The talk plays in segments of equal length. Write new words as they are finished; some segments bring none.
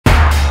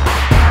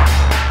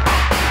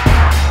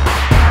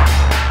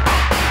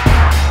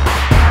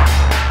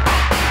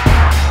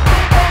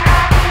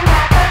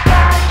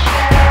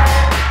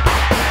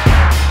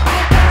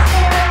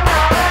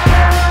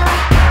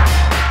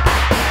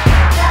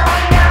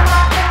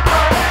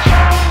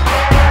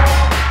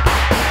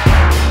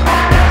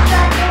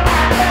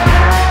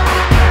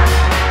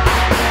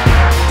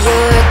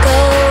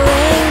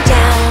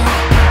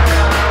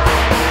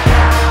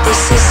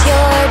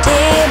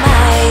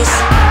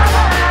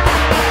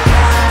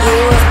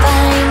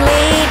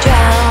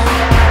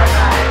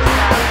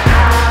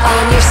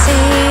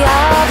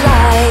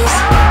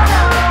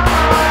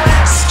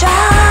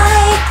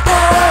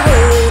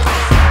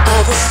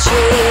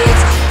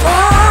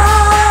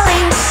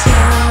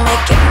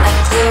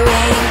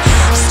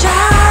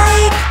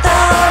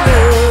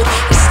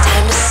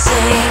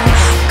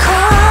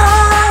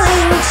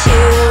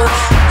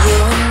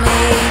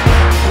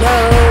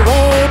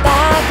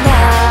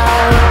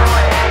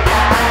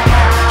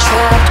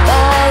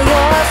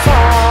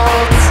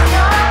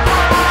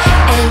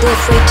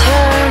if we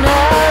turn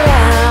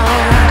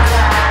around,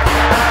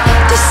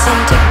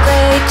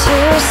 disintegrate to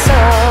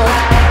soul,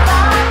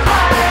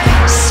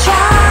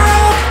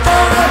 strike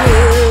the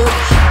root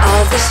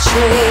of this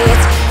tree.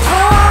 It's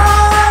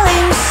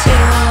falling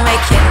soon,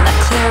 making a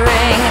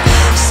clearing.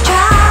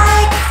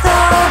 Strike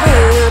the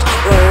root,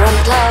 we're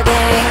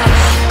unplugging,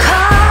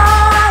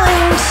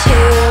 calling to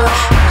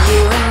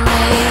you and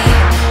me.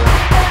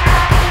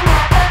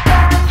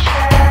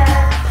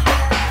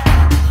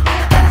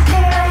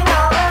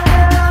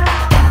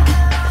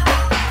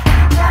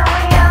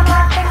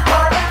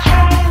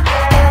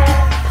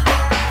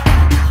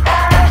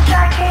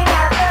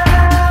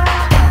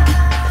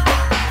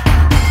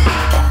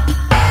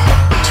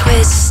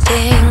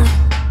 Twisting,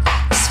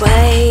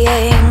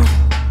 swaying,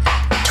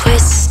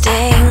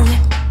 twisting,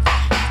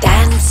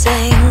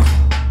 dancing,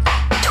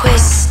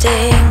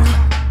 twisting,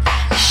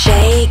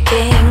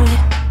 shaking,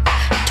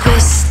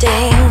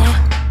 twisting,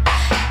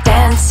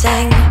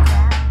 dancing.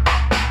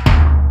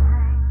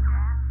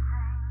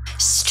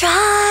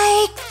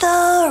 Strike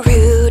the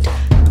root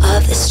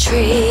of this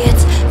tree.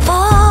 It's